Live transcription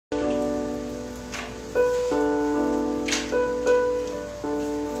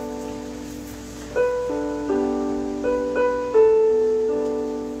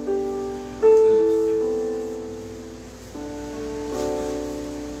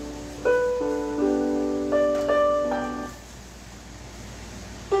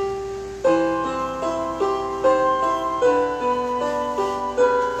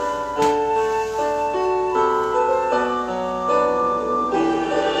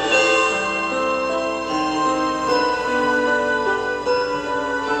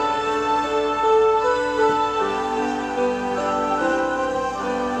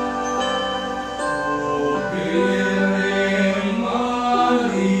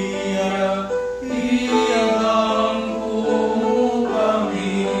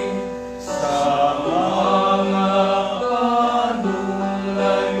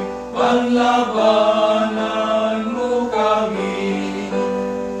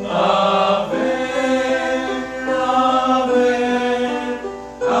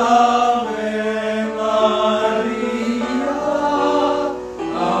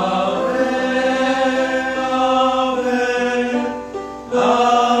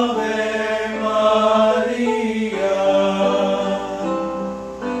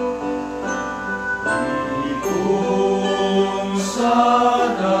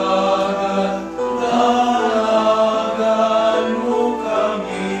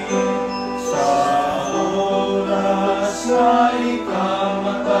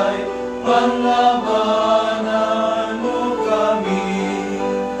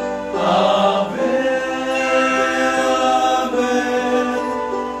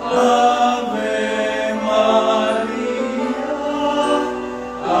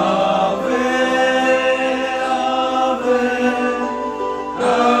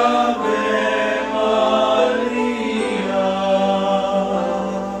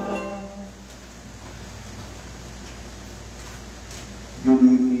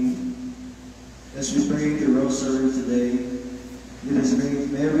rosary today, let us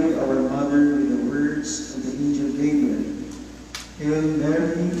greet Mary, our Mother, with the words of the angel Gabriel. Hail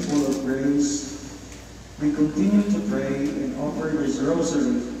Mary, full of grace. We continue to pray and offer this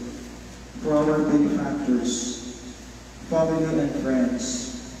rosary for our benefactors, family and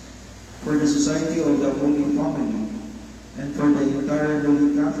friends, for the Society of the Holy Family, and for the entire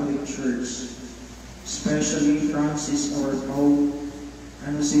Holy Catholic Church, especially Francis, our Pope,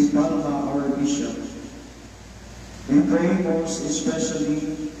 and Jose Palma, our Bishop. We pray most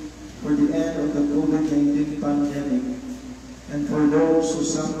especially for the end of the COVID-19 pandemic, and for those who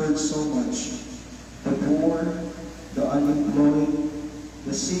suffered so much, the poor, the unemployed,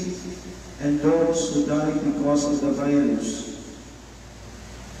 the sick, and those who died because of the virus.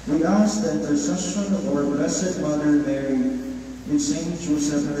 We ask the intercession of our Blessed Mother Mary with Saint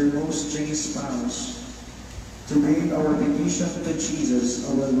Joseph, her most chaste spouse, to bring our petition to Jesus,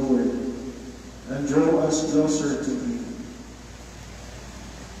 our Lord, and draw us closer to Him.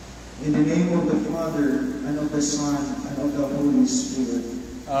 In the name of the Father, and of the Son, and of the Holy Spirit.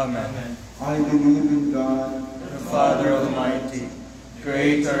 Amen. I believe in God, The Father Almighty,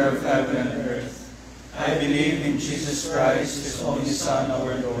 creator of heaven and earth. I believe in Jesus Christ, His only Son,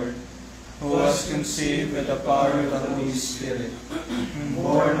 our Lord, who was conceived with the power of the Holy Spirit,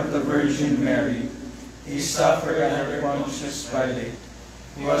 born of the Virgin Mary. He suffered under Pontius Pilate.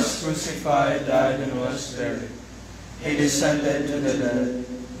 He was crucified, died, and was buried. He descended to the dead.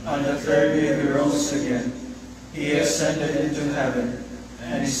 On the third day He rose again. He ascended into heaven,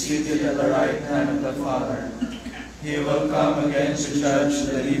 and is seated at the right hand of the Father. He will come again to judge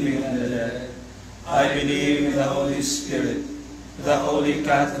the living and the dead. I believe in the Holy Spirit, the Holy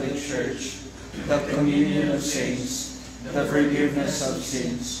Catholic Church, the communion of saints, the forgiveness of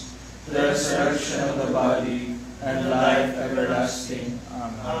sins, the resurrection of the body, and life everlasting.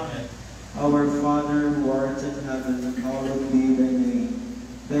 Amen. Our Father who art in heaven, hallowed be thy name.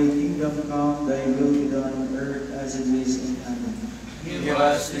 Thy kingdom come, thy will be done on earth as it is in heaven. Give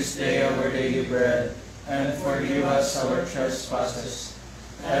us this day our daily bread, and forgive us our trespasses,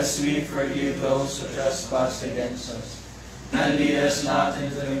 as we forgive those who trespass against us. And lead us not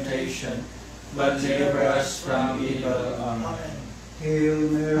into temptation, but deliver us from evil. Amen. Hail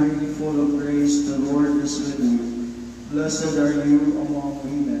Mary, full of grace, the Lord is with you. Blessed are you among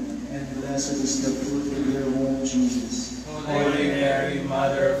women, and blessed is the fruit of your womb, Jesus. Holy Mary,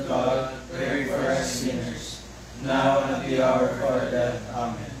 Mother of God, pray for us sinners, now and at the hour of our death.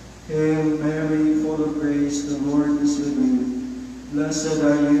 Amen. Hail Mary, full of grace, the Lord is with you. Blessed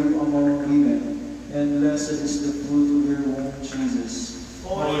are you among women, and blessed is the fruit of your womb, Jesus.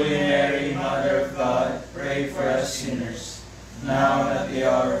 Holy Mary, Mother of God, pray for us sinners, now and at the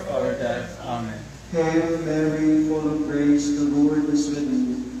hour of our death. Amen. Hail Mary, full of grace, the Lord is with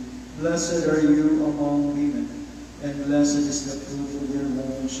you. Blessed are you among women, and blessed is the fruit of your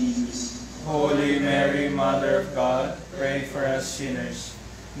womb, Jesus. Holy Mary, Mother of God, pray for us sinners,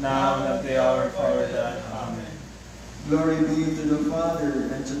 now and at the hour of our death. Amen. Glory be to the Father,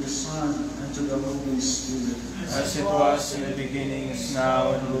 and to the Son, and to the Holy Spirit. As it was in the beginning, is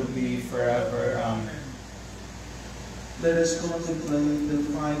now, and will be forever. Amen. Let us contemplate the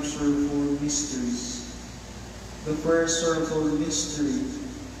 5 sorrowful mysteries. The first sorrowful mystery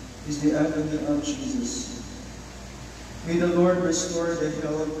is the agony of Jesus. May the Lord restore the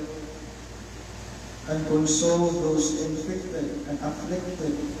health and console those inflicted and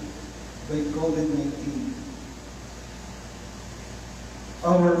afflicted by COVID-19.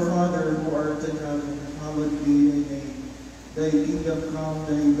 Our Father who art in heaven, hallowed be thy name. Thy kingdom come,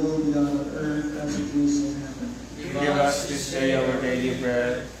 thy will be done on earth as it is in heaven. Give us this day our daily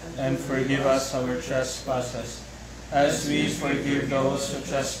bread, and forgive us our trespasses, as we forgive those who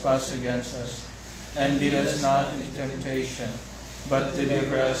trespass against us. And lead us not into temptation, but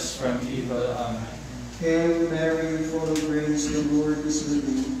deliver us from evil. Amen. Hail Mary, full of grace, the Lord is with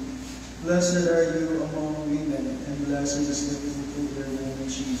you. Blessed are you among women, and blessed is the fruit of your womb,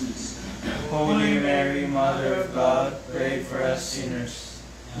 Jesus. Holy Mary, Mother of God, pray for us sinners,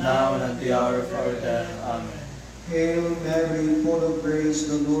 now and at the hour of our death. Amen. Hail Mary, full of grace,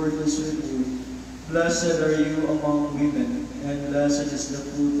 the Lord is with you. Blessed are you among women, and blessed is the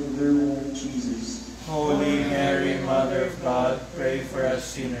fruit of your womb, Jesus. Holy Mary, Mother of God, pray for us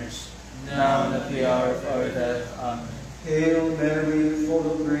sinners, now and at the hour of our death. Amen. Hail Mary,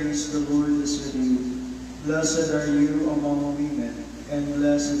 full of grace, the Lord is with you. Blessed are you among women, and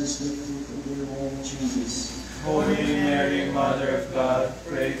blessed is the fruit of your womb, Jesus. Holy Mary, Mother of God,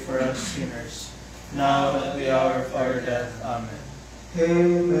 pray for us sinners, now and at the hour of our death. Amen.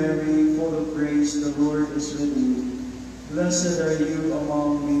 Hail Mary, full of grace, the Lord is with you. Blessed are you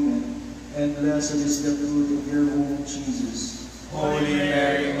among women, and blessed is the fruit of your womb, Jesus. Holy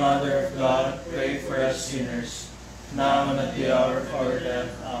Mary, Mother of God, pray for us sinners, now and at the hour of our death.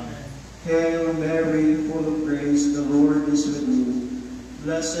 Amen. Hail Mary, full of grace, the Lord is with you.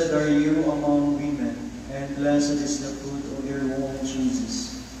 Blessed are you among women, and blessed is the fruit of your womb,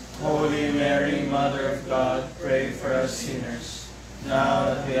 Jesus. Holy Mary, Mother of God, pray for us sinners, now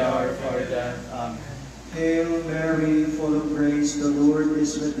and at the hour of our death. Amen. Hail Mary, full of grace, the Lord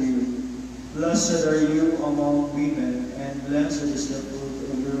is with you. Blessed are you among women, and blessed is the fruit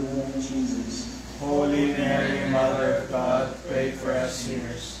of your womb, Jesus. Holy Mary, Mother of God, pray for us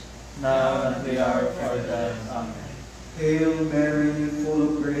sinners, now and at the hour of our death. Amen. Hail Mary, full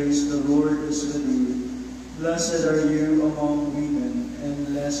of grace, the Lord is with you. Blessed are you among women, and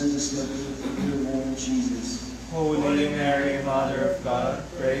blessed is the fruit of your womb, Jesus. Holy Mary, Mother of God,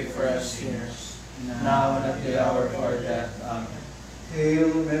 pray for us sinners, now and at the hour of our death. Amen.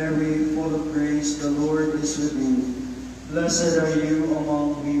 Hail Mary, full of grace, the Lord is with you. Blessed are you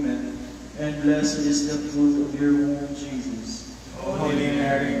among women, and blessed is the fruit of your womb, Jesus. Holy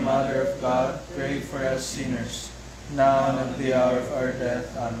Mary, Mother of God, pray for us sinners, now and at the hour of our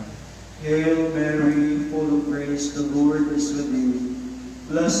death. Amen. Hail Mary, full of grace, the Lord is with you.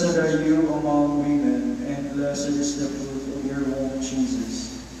 Blessed are you among women, and blessed is the fruit of your womb,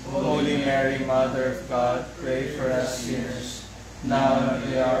 Jesus. Holy Mary, Mother of God, pray for us sinners, now and at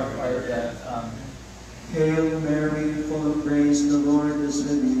the hour of our death. Amen. Hail Mary, full of grace, the Lord is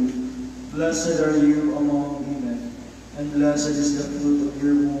with you. Blessed are you among women, and blessed is the fruit of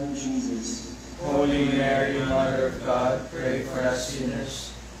your womb, Jesus. Holy Mary, Mother of God, pray for us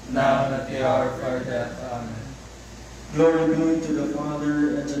sinners, now and at the hour of our death. Amen. Glory be to the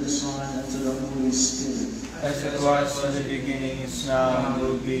Father, and to the Son, and to the Holy Spirit. As it was in the beginning, is now, and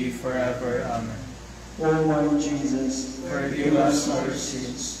will be forever. Amen. O my Jesus, Forgive us our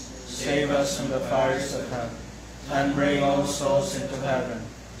sins, save us from the fires of hell, and bring all souls into heaven,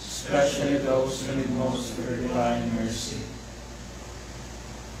 especially those who need most of your divine mercy.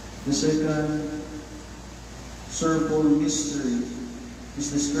 the second sorrowful mystery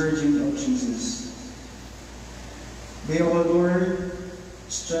is the scourging of Jesus. May our Lord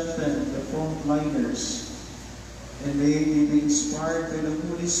strengthen the frontliners, and may they be inspired by the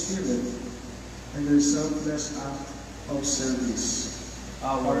Holy Spirit and their selfless act of service.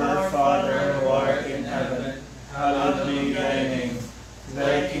 Our Father who art in heaven, hallowed be thy name.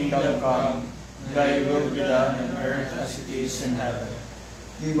 Thy kingdom come, thy will be done on earth as it is in heaven.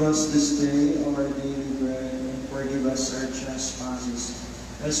 Give us this day our daily bread, and forgive us our trespasses,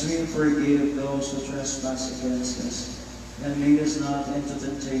 as we forgive those who trespass against us. And lead us not into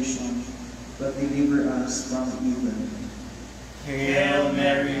temptation, but deliver us from evil. Hail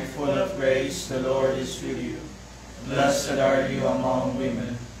Mary, full of grace, the Lord is with you. Blessed are you among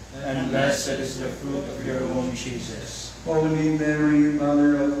women, and blessed is the fruit of your womb, Jesus. Holy Mary,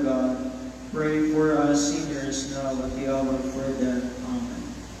 Mother of God, pray for us sinners now at the hour of our death. Amen.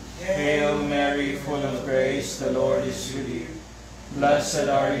 Hail Mary, full of grace, the Lord is with you. Blessed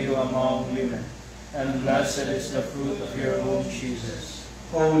are you among women, and blessed is the fruit of your womb, Jesus.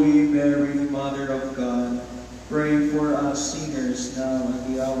 Holy Mary, Mother of God, pray for us sinners now at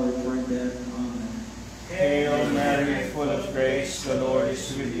the hour of our death. Amen. Hail Mary, full of grace, the Lord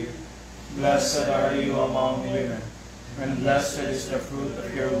is with you. Blessed are you among women, and blessed is the fruit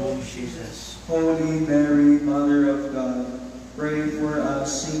of your womb, Jesus. Holy Mary, Mother of God, pray for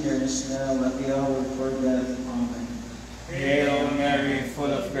us sinners now at the hour of our death. Amen. Hail Mary,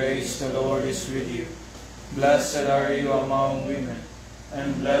 full of grace, the Lord is with you. Blessed are you among women,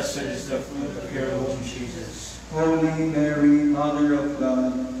 and blessed is the fruit of your womb, Jesus. Holy Mary, Mother of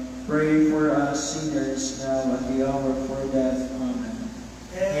God, pray for us sinners now at the hour of our death. Amen.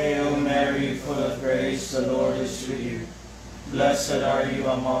 Hail Mary, full of grace, the Lord is with you. Blessed are you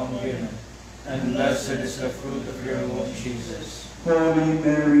among women, and blessed is the fruit of your womb, Jesus. Holy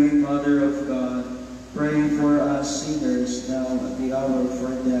Mary, Mother of God, pray for us sinners now at the hour of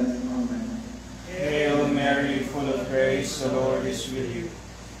our death. Amen. Hail Mary, full of grace, the Lord is with you.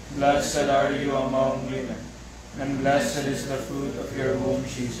 Blessed are you among women, and blessed is the fruit of your womb,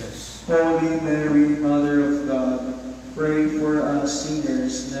 Jesus. Holy Mary, Mother of God, pray for us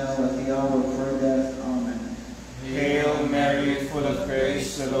sinners now at the hour of our death. Amen. Hail Mary, full of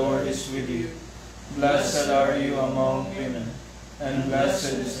grace, the Lord is with you. Blessed are you among women, and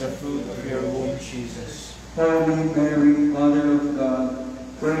blessed is the fruit of your womb, Jesus. Holy Mary, Mother of God,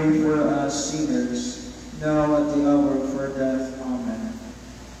 pray for us sinners now at the hour of our death. Amen.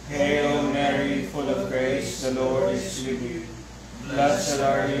 Hail Mary, full of grace, the Lord is with you. Blessed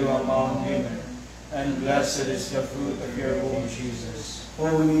are you among women, and blessed is the fruit of your womb, Jesus.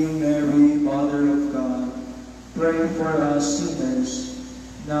 Holy Mary, Mother of God, pray for us sinners,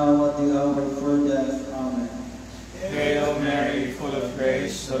 now at the hour of our death. Amen. Hail Mary, full of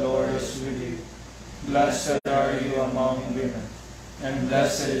grace, the Lord is with you. Blessed are you among women, and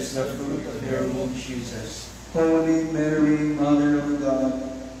blessed is the fruit of your womb, Jesus. Holy Mary, Mother of God,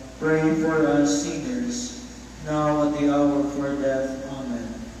 pray for us sinners, now at the hour of our death.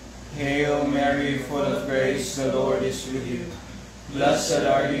 Amen. Hail Mary, full of grace, the Lord is with you. Blessed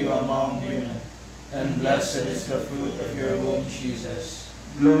are you among women, and blessed is the fruit of your womb, Jesus.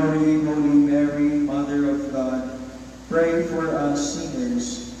 Glory, Holy Mary, Mother of God, pray for us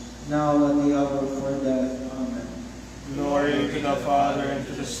sinners, now at the hour of our death. Amen. Glory to the Father, and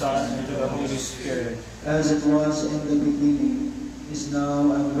to the Son, and to the Holy Spirit. As it was in the beginning, is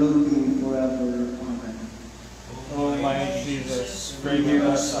now, and will be forever. Amen. O my Jesus, forgive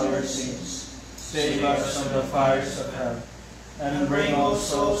us our sins, save us from the fires of hell, and bring all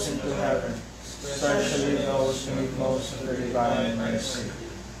souls into heaven, especially those who need most of the divine mercy.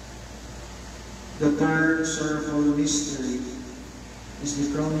 The third sorrowful mystery is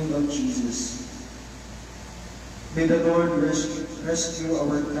the crowning of Jesus. May the Lord rescue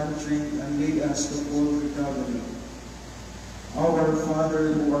our country and lead us to full recovery. Our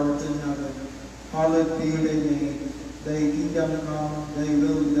Father who art in heaven, hallowed be thy name. Thy kingdom come, thy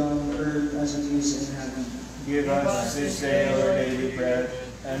will be done on earth as it is in heaven. Give us this day our daily bread,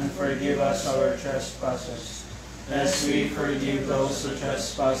 and forgive us our trespasses, as we forgive those who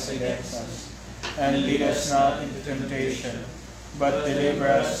trespass against us. And lead us not into temptation, but deliver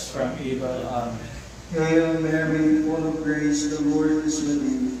us from evil. Amen. Hail Mary, full of grace, the Lord is with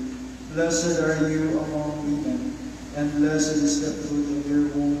you. Blessed are you among women, and blessed is the fruit of your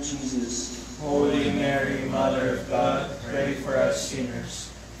womb, Jesus. Holy Mary, Mother of God, pray for us sinners,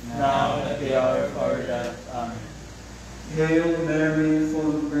 now and at the hour of our death. Amen. Hail Mary,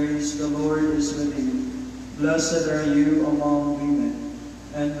 full of grace, the Lord is with you. Blessed are you among women,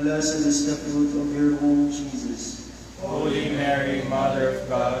 and blessed is the fruit of your womb, Jesus. Holy Mary, Mother of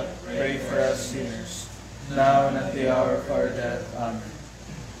God, pray for us sinners, now and at the hour of our death. Amen.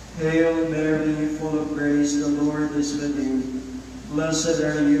 Hail Mary, full of grace, the Lord is with you. Blessed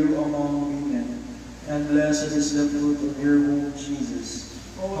are you among women, and blessed is the fruit of your womb, Jesus.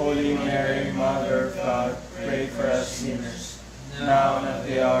 Holy Mary, Mother of God, pray for us sinners, now and at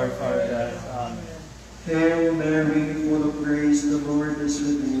the hour of our death. Amen. Hail Mary, full of grace, the Lord is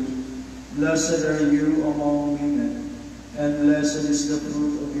with you. Blessed are you among women, and blessed is the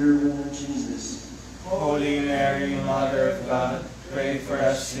fruit of your womb, Jesus. Holy Mary, Mother of God, pray for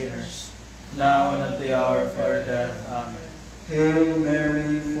us sinners, now and at the hour of our death. Amen. Hail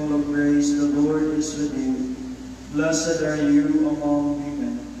Mary, full of grace, the Lord is with you. Blessed are you among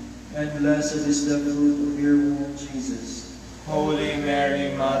women, and blessed is the fruit of your womb, Jesus. Holy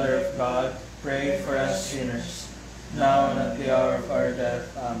Mary, Mother of God, pray for us sinners, now and at the hour of our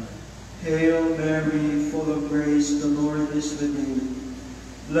death. Amen. Hail Mary, full of grace, the Lord is with you.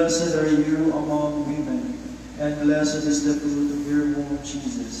 Blessed are you among women, and blessed is the fruit of your womb,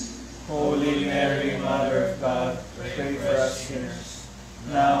 Jesus. Holy Mary, Mother of God, pray for us sinners,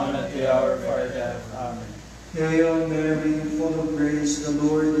 now and at the hour of our death. Amen. Hail Mary, full of grace, the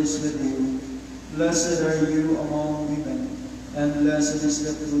Lord is with you. Blessed are you among women, and blessed is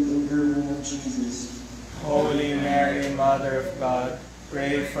the fruit of your womb, Jesus. Holy Mary, Mother of God,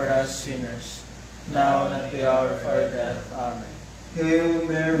 pray for us sinners, now and at the hour of our death. Amen. Hail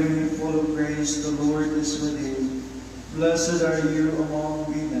Mary, full of grace, the Lord is with you. Blessed are you among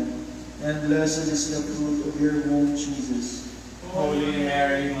women, and blessed is the fruit of your womb, Jesus. Holy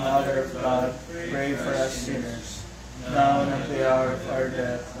Mary, Mother of God, pray for us sinners, now and at the hour of our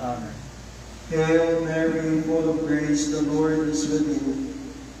death. Amen. Hail Mary, full of grace, the Lord is with you.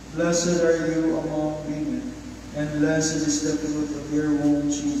 Blessed are you among women, and blessed is the fruit of your womb,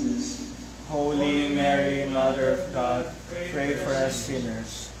 Jesus. Holy Mary, Mother of God, pray for us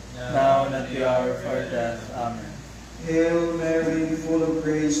sinners, now and at the hour of our death. Amen. Hail Mary, full of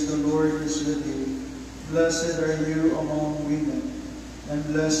grace, the Lord is with you. Blessed are you among women, and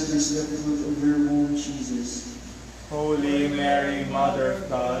blessed is the fruit of your womb, Jesus. Holy Mary, Mother of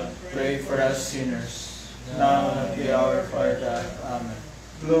God, pray for us sinners, now and at the hour of our death. Amen.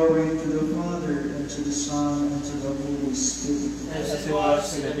 Glory to the Father, and to the Son, and to the Holy Spirit. As it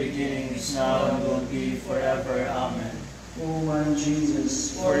was in the beginning, is now, and will be forever. Amen. O my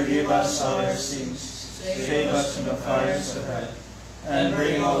Jesus, Forgive us our sins, save us from the fires of hell, and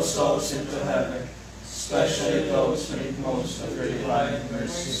bring all souls into heaven, especially those who need most of your divine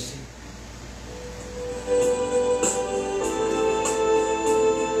mercy.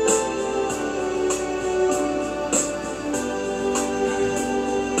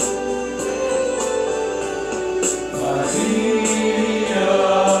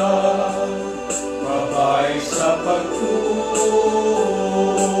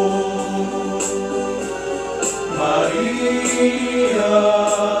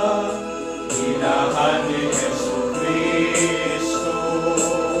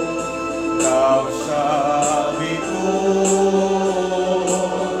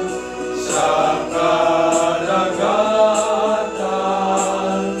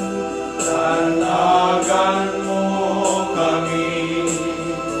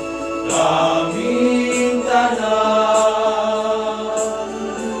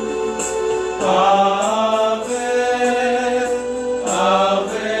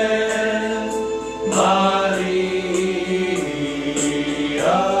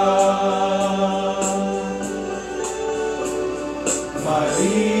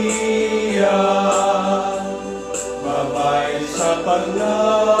 babay sa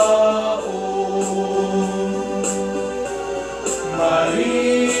paglaon.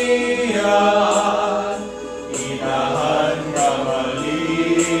 Maria, inahan ka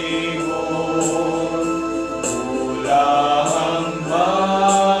malimon, ulahang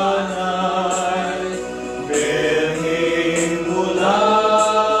banay, Birheng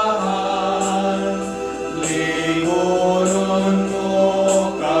bulahan, ligonon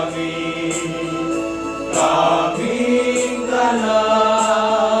mo kami, kaming tanan.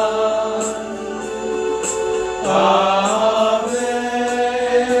 Ave,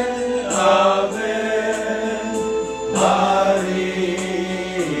 Ave, Maria.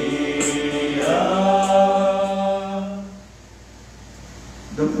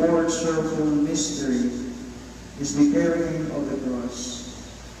 The fourth sorrowful mystery is the carrying of the cross.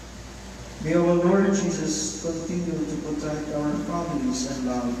 May our Lord Jesus continue to protect our families and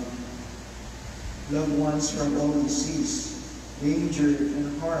loved ones from all disease, danger,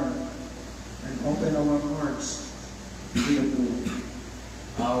 and harm, and open our hearts to the poor.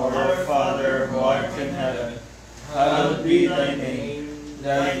 Our Father who art in heaven, hallowed be thy name.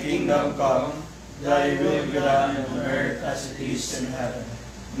 Thy kingdom come, thy will be done on earth as it is in heaven.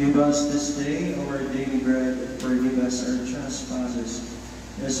 Give us this day our daily bread, and forgive us our trespasses,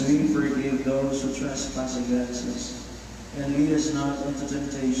 as we forgive those who trespass against us. And lead us not into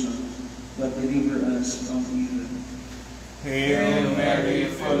temptation, but deliver us from evil. Hail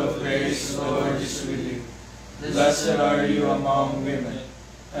Mary, full of grace, the Lord is with you. Blessed are you among women,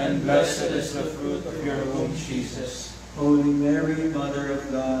 and blessed is the fruit of your womb, Jesus. Holy Mary, Mother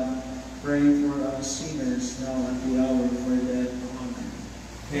of God, pray for us sinners, now and the hour of our death. Amen.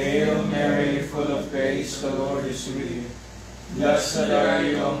 Hail Mary, full of grace, the Lord is with you. Blessed are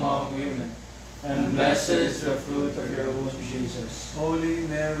you among women, and blessed is the fruit of your womb, Jesus. Holy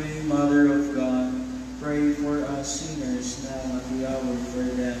Mary, Mother of God, pray for us sinners, now and the hour of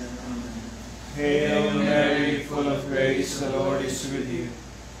our death. Amen. Hail Mary, full of grace, the Lord is with you.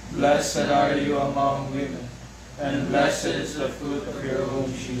 Blessed are you among women, and blessed is the fruit of your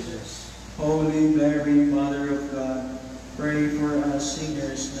womb, Jesus. Holy Mary, Mother of God, pray for us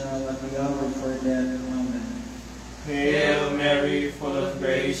sinners, now and the hour of our death. Amen. Hail Mary, full of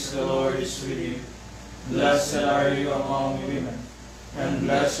grace, the Lord is with you. Blessed are you among women, and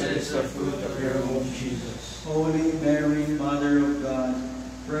blessed is the fruit of your womb, Jesus. Holy Mary, Mother of God,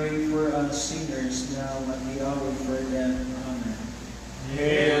 pray for us sinners, now and the hour of our death. Amen.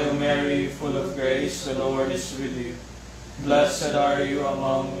 Hail Mary, full of grace, the Lord is with you. Blessed are you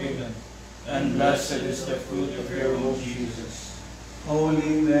among women, and blessed is the fruit of your womb, Jesus.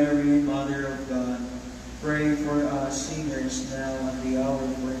 Holy Mary, Mother of God, pray for us sinners, now and the hour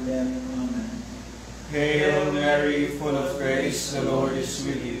of our death. Amen. Hail Mary, full of grace, the Lord is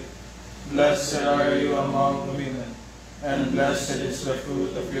with you. Blessed are you among women, and blessed is the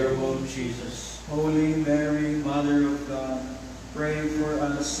fruit of your womb, Jesus. Holy Mary, Mother of God, pray for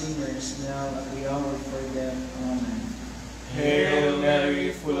us sinners, now and the hour of our death. Amen. Hail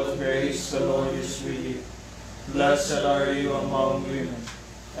Mary, full of grace, the Lord is with you. Blessed are you among women,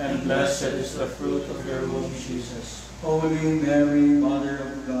 and blessed is the fruit of your womb, Jesus. Holy Mary, Mother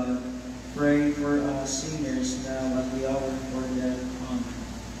of God, pray for us sinners, now and the hour of our death. Amen.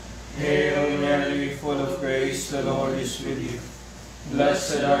 Hail Mary, full of grace, the Lord is with you.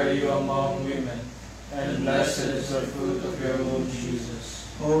 Blessed are you among women, and blessed is the fruit of your womb, Jesus.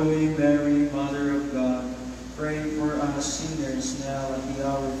 Holy Mary, Mother of God, pray for us sinners, now and the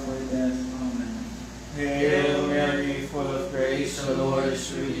hour of our death. Amen. Hail Mary, full of grace, the Lord is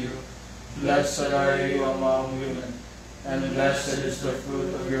with you. Blessed are you among women, and blessed is the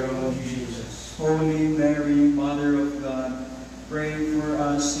fruit of your womb, Jesus. Holy Mary, Mother of God, pray for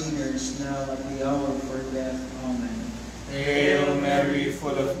us sinners, now and the hour of our death. Amen. Hail Mary,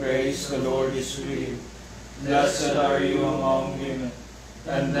 full of grace, the Lord is with you. Blessed are you among women,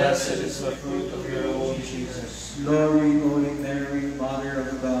 and blessed is the fruit of your womb, Jesus. Glory, Holy Mary, Mother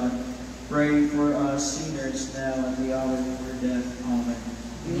of God, pray for us sinners, now and the hour of our death. Amen.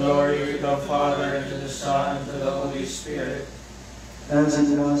 Glory to the Father, and to the Son, and to the Holy Spirit. As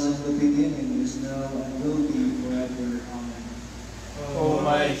it was in the beginning, is now, and will be forever. Amen. O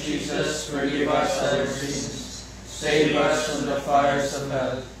my Jesus, forgive us our sins, save us from the fires of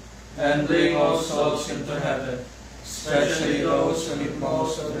hell, and bring all souls into heaven, especially those who need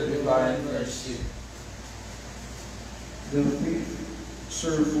most of the divine mercy. The fifth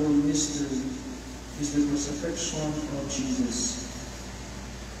sorrowful mystery is the crucifixion of Jesus.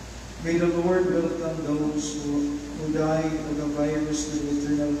 May the Lord welcome those who died of the virus with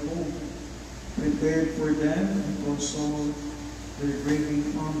eternal hope, prepared for them and console their grieving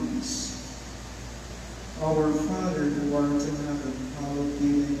families. Our Father who art in heaven, hallowed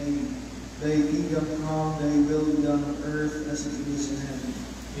be thy name. Thy kingdom come, thy will be done on earth as it is in heaven.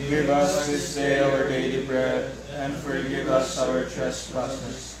 Give us this day our daily bread, and forgive us our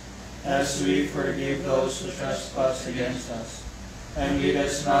trespasses, as we forgive those who trespass against us. And lead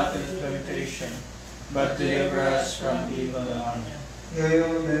us not into temptation, but deliver us from evil. Amen.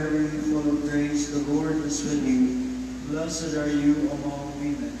 Hail Mary, full of grace, the Lord is with you. Blessed are you among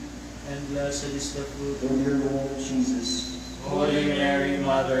women, and blessed is the fruit of your womb, Jesus. Holy Mary,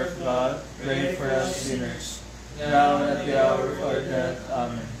 Mother of God, pray for us sinners, now and at the hour of our death.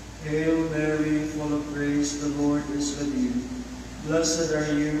 Amen. Hail Mary, full of grace, the Lord is with you. Blessed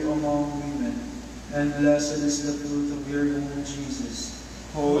are you among women, and blessed is the fruit of your womb, Jesus.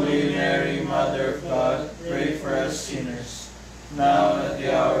 Holy Mary, Mother of God, pray for us sinners, now and at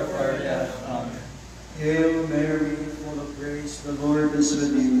the hour of our death. Amen. Hail Mary, full of grace, the Lord is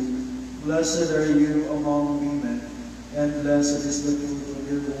with you. Blessed are you among women, and blessed is the fruit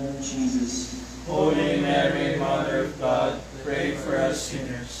of your womb, Jesus. Holy Mary, Mother of God, pray for us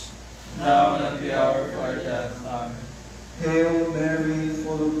sinners, now and at the hour of our death. Amen. Hail Mary,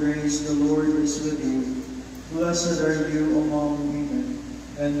 full of grace, the Lord is with you. Blessed are you among women,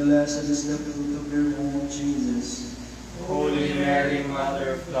 and blessed is the fruit of your womb, Jesus. Holy Mary,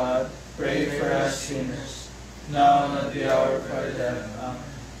 Mother of God, pray for us sinners, now and at the hour of our death. Amen.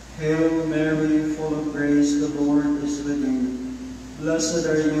 Hail Mary, full of grace, the Lord is with you. Blessed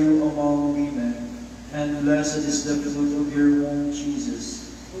are you among women, and blessed is the fruit of your womb,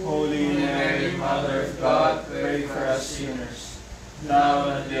 Jesus. Holy Mary, Mother of God, pray for us sinners, now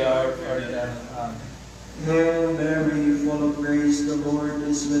and at the hour of our death. Amen. Hail Mary, full of grace, the Lord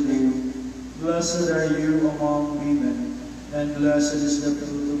is with you. Blessed are you among women, and blessed is the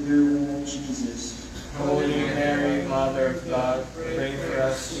fruit of your womb, Jesus. Holy Mary, Mother of God, pray for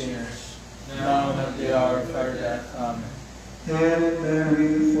us sinners, now and at the hour of our death. Amen. Hail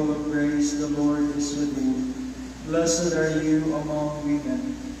Mary, full of grace, the Lord is with you. Blessed are you among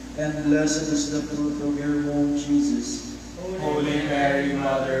women, and blessed is the fruit of your womb, Jesus. Holy Mary,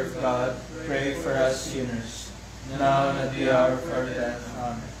 Mother of God, pray for us sinners, now and at the hour of our death.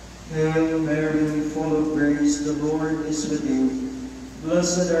 Amen. Hail Mary, full of grace, the Lord is with you.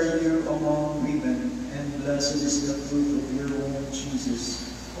 Blessed are you among women, and blessed is the fruit of your womb,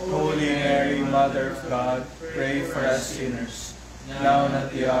 Jesus. Holy Mary, Mother of God, pray for us sinners, now and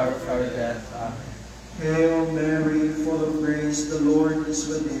at the hour of our death. Amen. Hail Mary, full of grace, the Lord is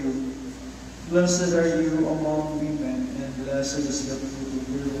with you. Blessed are you among women, and blessed is the fruit of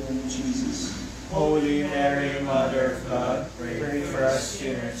your womb, Jesus. Holy Mary, Mother of God, pray for us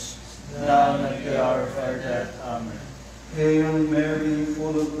sinners, now and at the hour of our death. Amen. Hail Mary,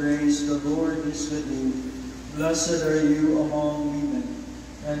 full of grace, the Lord is with you. Blessed are you among women,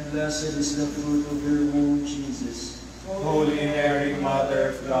 and blessed is the fruit of your womb, Jesus. Holy Mary, Mother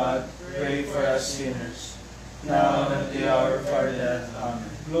of God, pray for us sinners, now and at the hour of our death. Amen.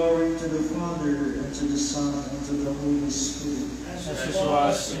 Glory to the Father, and to the Son, and to the Holy Spirit. As it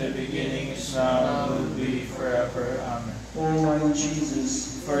was in the beginning, is now, and will be forever. Amen. O my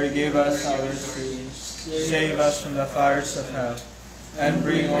Jesus, forgive us our sins, save us from the fires of hell, and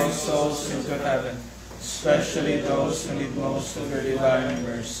bring all souls into heaven, especially those who need most of your divine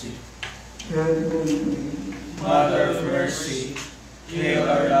mercy. Hail, Holy Queen, Mother of mercy, hail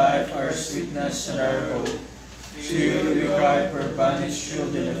our life, our sweetness, and our hope. To you do we cry, poor banished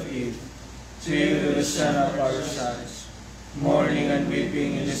children of Eve. To you do we send up our sighs, mourning and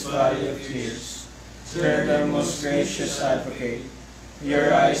weeping in this valley of tears. Turn, our most gracious Advocate,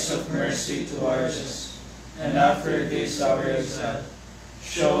 your eyes of mercy towards us, and after this our exile,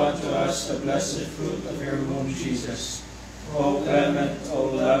 show unto us the blessed fruit of your womb, Jesus. O clement, O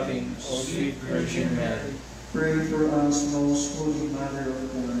loving, O sweet Virgin Mary, pray for us, most Holy Mother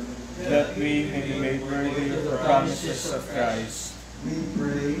of God. that we may be made worthy of the promises of Christ. We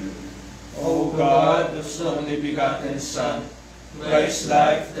pray, O God, whose only begotten Son, by his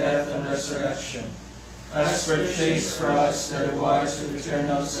life, death, and resurrection, has purchased for us the rewards of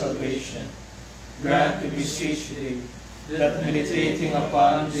eternal salvation, grant, we beseech thee, that meditating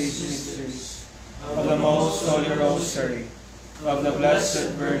upon these mysteries of the most holy Rosary of the Blessed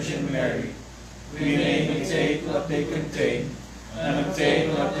Virgin Mary, we may imitate what they contain and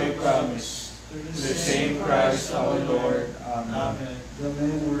obtain what they promise. Through the same Christ our Lord. Amen. the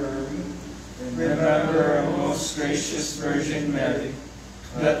men where are we? Remember, O most gracious Virgin Mary,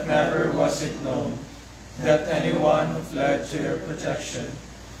 that never was it known that anyone who fled to your protection,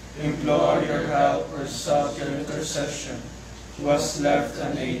 implored your help, or sought your intercession was left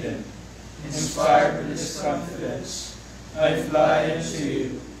unaided. Inspired with this confidence, I fly unto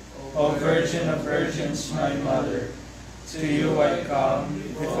you. O Virgin of Virgins, my Mother, to you I come,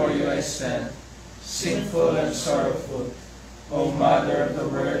 before you I stand, sinful and sorrowful. O Mother of the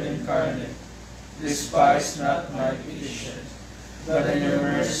Word incarnate, despise not my petition, but in your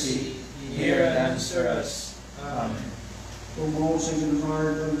mercy hear and answer us. Amen. O most Sacred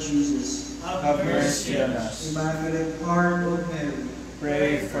Heart of Jesus, Have mercy on us. Immaculate Heart of Mary,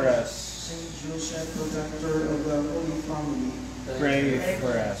 Pray for us. Saint Joseph, protector of the Holy Family, Pray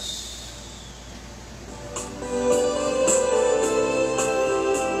for us.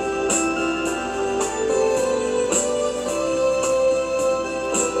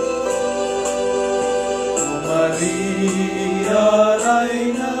 O Maria,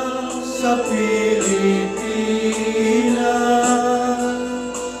 Reina sa Pilipinas,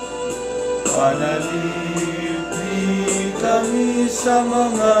 panalipin kami sa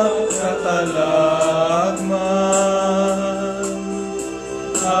mga katalagman.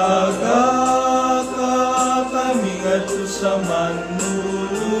 Aga kami ngadto sa manluluwas,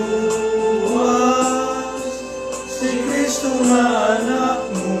 si Kristo nga anak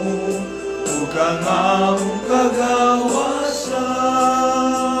mo, ug ang among kagawasan.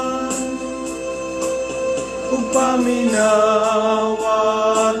 Ug paminawa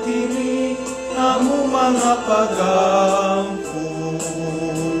kini among mga pagampo,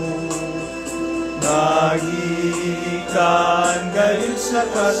 nagikan galit sa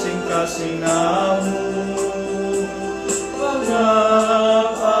kasing-kasing amo.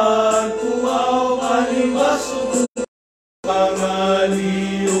 Pagpagpuaw kalimbas o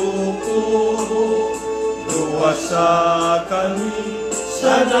pangaliw ko, luwasa kami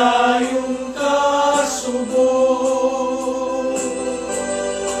sa dayong kasubo.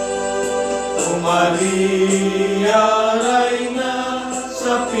 O Maria, Reina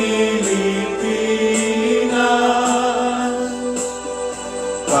sa Pilipinas,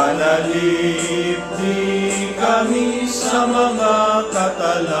 panalipdi kami sa mga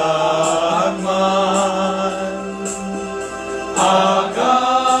katalagman. Aga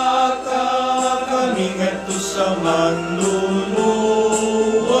kami ngadto sa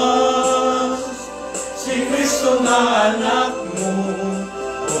manluluwas, si Kristo nga anak mo,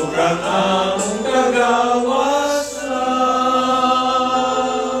 ug ang among kagawasan.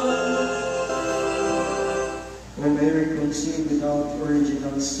 O Mary, conceived without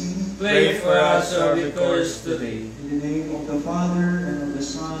original sin, Pray for us, our victors today. in the name of the Father, and of the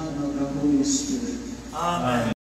Son, and of the Holy Spirit. Amen.